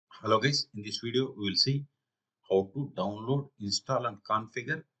Hello guys, in this video we will see how to download, install and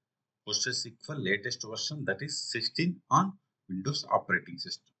configure PostgreSQL latest version, that is 16 on Windows operating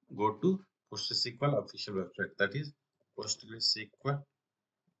system. Go to PostgreSQL official website, that is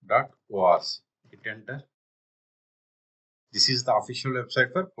PostgreSQL.org. Hit enter. This is the official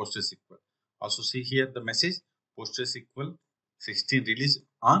website for PostgreSQL. Also see here the message PostgreSQL 16 release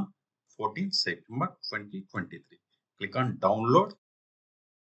on 14 September 2023. Click on download.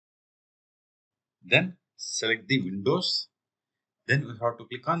 Then select the Windows. Then we have to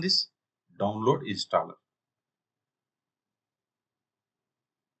click on this download installer.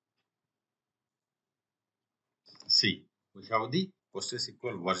 See, we have the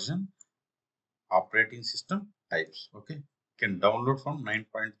PostgreSQL version, operating system types. Okay, you can download from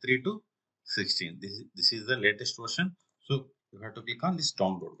 9.3 to 16. This is the latest version. So you have to click on this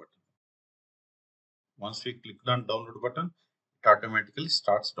download button. Once we click on download button, it automatically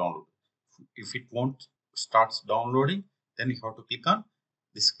starts downloading. If it won't starts downloading, then you have to click on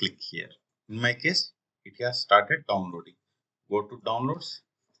this click here. In my case, it has started downloading. Go to downloads.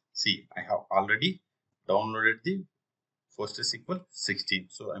 See, I have already downloaded the PostgreSQL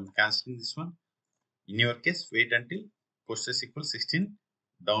 16. So I'm canceling this one. In your case, wait until PostgreSQL 16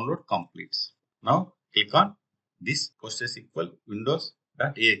 download completes. Now click on this PostgreSQL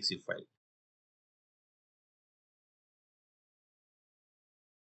Windows.exe file.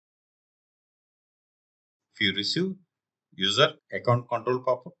 If you receive user account control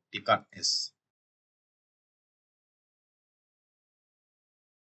pop-up, click on yes.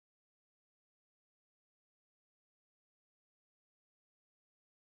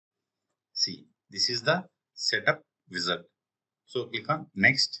 See, this is the setup wizard. So click on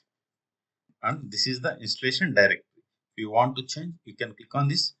next, and this is the installation directory. If you want to change, you can click on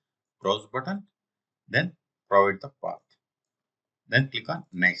this browse button, then provide the path. Then click on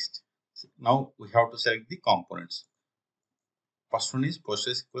next. Now we have to select the components. First one is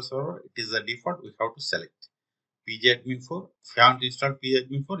PostgreSQL Server. It is the default. We have to select pgadmin4. If you want to install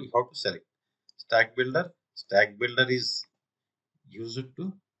pgadmin4, you have to select Stack Builder. Stack Builder is used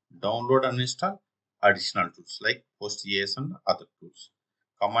to download and install additional tools like PostgreSQL and other tools.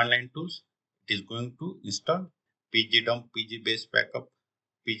 Command line tools. It is going to install pgdump, pgbase backup,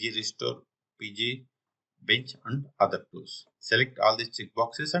 pgrestore, pgbench and other tools. Select all these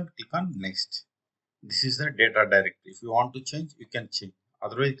checkboxes and click on next. This is the data directory. If you want to change, you can change.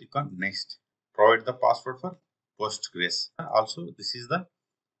 Otherwise, click on next. Provide the password for Postgres. Also, this is the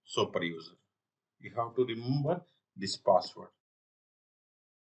super user. You have to remember this password.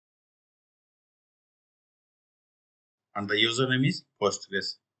 And the username is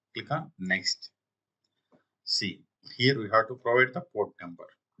Postgres. Click on next. See, here we have to provide the port number.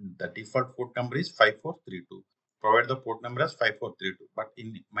 The default port number is 5432. Provide the port number as 5432. But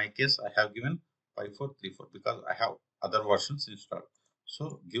in my case, I have given 5434 because I have other versions installed.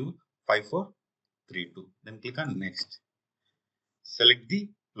 So give 5432. Then click on next. Select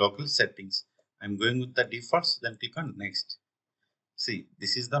the local settings. I'm going with the defaults. Then click on next. See,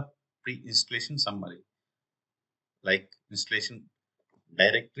 this is the pre-installation summary, like installation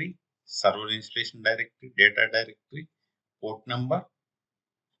directory, server installation directory, data directory, port number,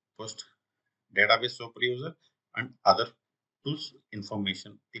 post database super user, and other tools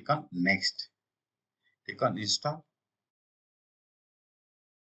information. Click on next. Click on install.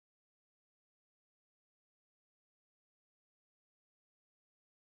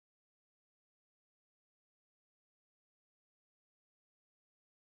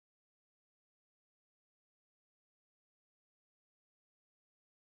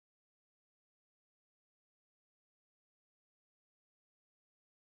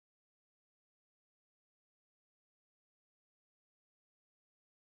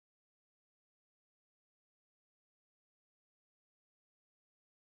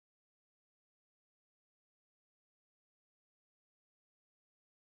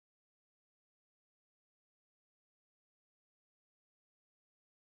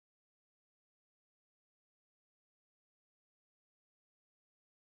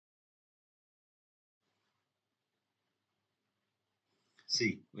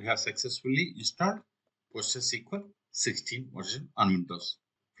 See, we have successfully installed PostgreSQL 16 version on Windows.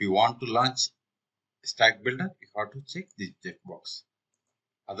 If you want to launch Stack Builder, you have to check this checkbox.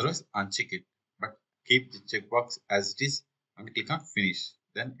 Otherwise, uncheck it. But keep the checkbox as it is and click on Finish.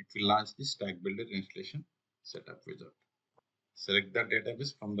 Then it will launch the Stack Builder installation setup wizard. Select the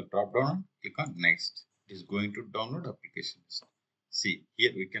database from the drop down. Click on Next. It is going to download applications. See,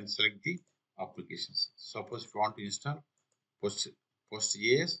 here we can select the applications. Suppose if you want to install PostgreSQL,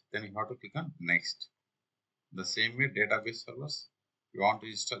 then you have to click on Next. The same way database servers, you want to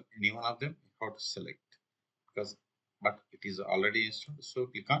install any one of them, you have to select, but it is already installed. So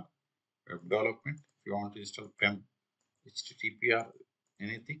click on web development. If you want to install PEM, HTTP or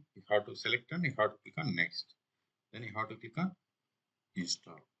anything, you have to select and you have to click on next. Then you have to click on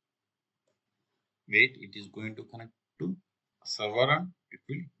install. Wait, it is going to connect to a server and it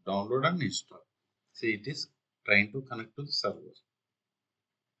will download and install. See, it is trying to connect to the server.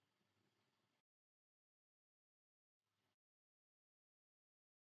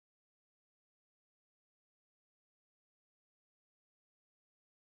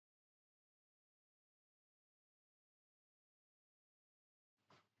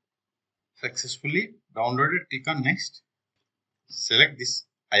 Successfully downloaded, click on next. Select this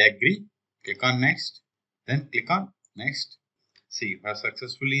I agree, click on next, then click on next. See, you have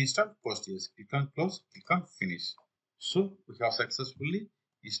successfully installed PostgreSQL. Click on close, click on finish. So we have successfully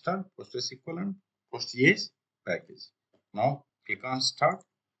installed PostgreSQL and PostgreSQL package. Now click on start,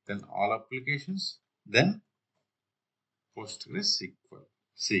 then all applications, then PostgreSQL.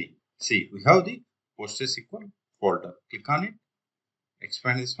 See, we have the PostgreSQL folder. Click on it,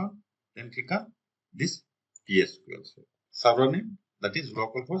 expand this one, then click on this PSQL server name, that is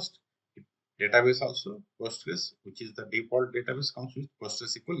localhost. Database also Postgres, which is the default database, comes with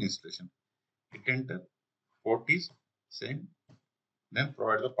PostgreSQL installation. Hit enter, port is same, then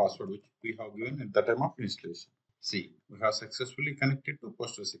provide the password which we have given at the time of installation. See, we have successfully connected to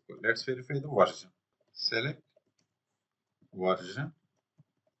PostgreSQL. Let's verify the version. Select version.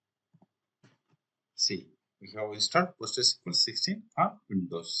 See, we have installed PostgreSQL 16 on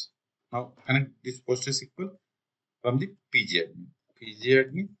Windows. Now connect this PostgreSQL from the pgadmin.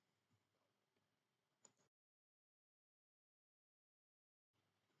 pgadmin.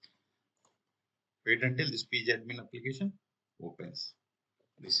 Wait until this pgadmin application opens.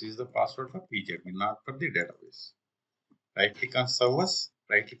 This is the password for pgadmin, not for the database. Right click on servers,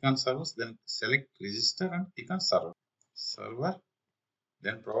 then select register and click on server. Server,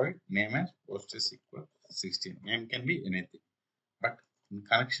 then provide name as PostgreSQL 16. Name can be anything, but in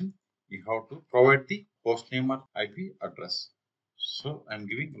connection, you have to provide the host name or IP address. So I'm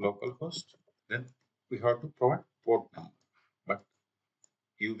giving localhost, then we have to provide port number, but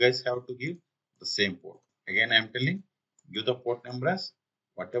you guys have to give the same port. Again, I'm telling, give the port number as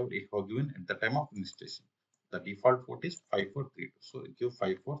whatever it was given at the time of installation. The default port is 5432. So give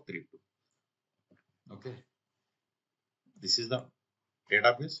 5432. Okay. This is the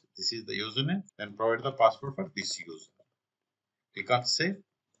database. This is the username. Then provide the password for this user. Click on save.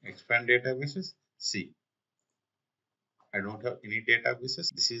 Expand databases. See, I don't have any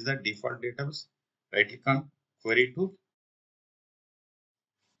databases. This is the default database. Right click on query tool.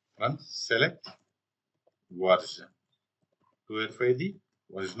 Run select version to verify the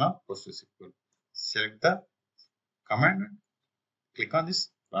version of PostgreSQL. Select the command and click on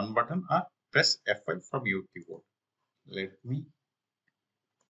this run button or press F5 from your keyboard. Let me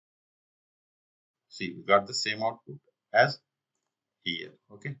see, we got the same output as here.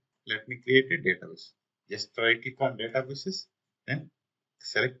 Okay, let me create a database. Just right click on databases, then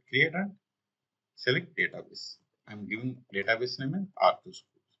select create and select database. I'm giving database name as R2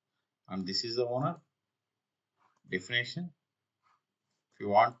 schools, and this is the owner definition. If you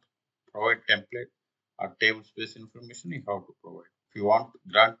want provide template or table space information, you have to provide. If you want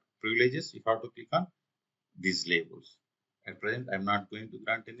grant privileges, you have to click on these labels. At present, I'm not going to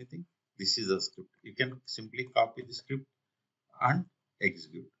grant anything. This is a script. You can simply copy the script and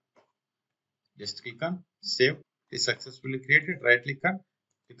execute. Just click on save. It is successfully created. Right click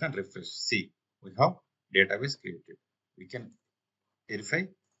on refresh. See, we have database created. We can verify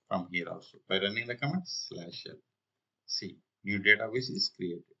from here also by running the command /l. See, new database is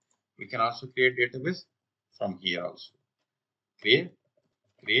created. We can also create database from here also. Create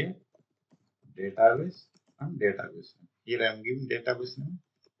database and database name. Here I am giving database name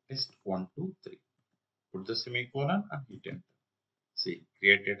test123. Put the semicolon and hit enter. See,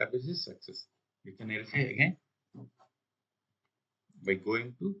 create database is success. You can verify again by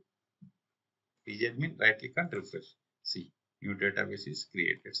going to pgadmin, right click and refresh. See, new database is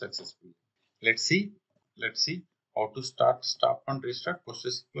created successfully. Let's see how to start, stop and restart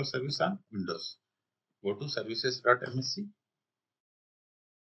PostgreSQL service on Windows. Go to services.msc.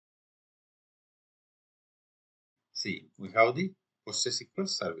 See, we have the PostgreSQL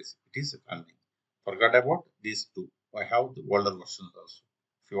service. It is running. Forgot about these two. I have the older versions also.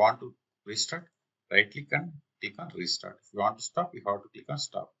 If you want to restart, right click and click on restart. If you want to stop, you have to click on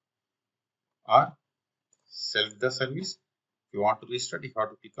stop. Or select the service. If you want to restart, you have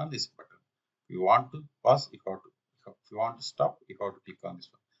to click on this button. If you want to pause, you have to. If you want to stop, you have to click on this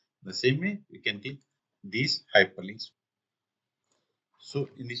one. The same way, you can click these hyperlinks. So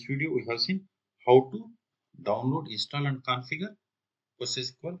in this video, we have seen how to download, install and configure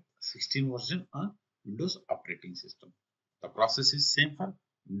PostgreSQL 16 version on Windows operating system. The process is same for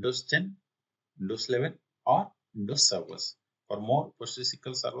Windows 10, Windows 11 or Windows servers. For more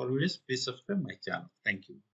PostgreSQL server videos, please subscribe my channel. Thank you.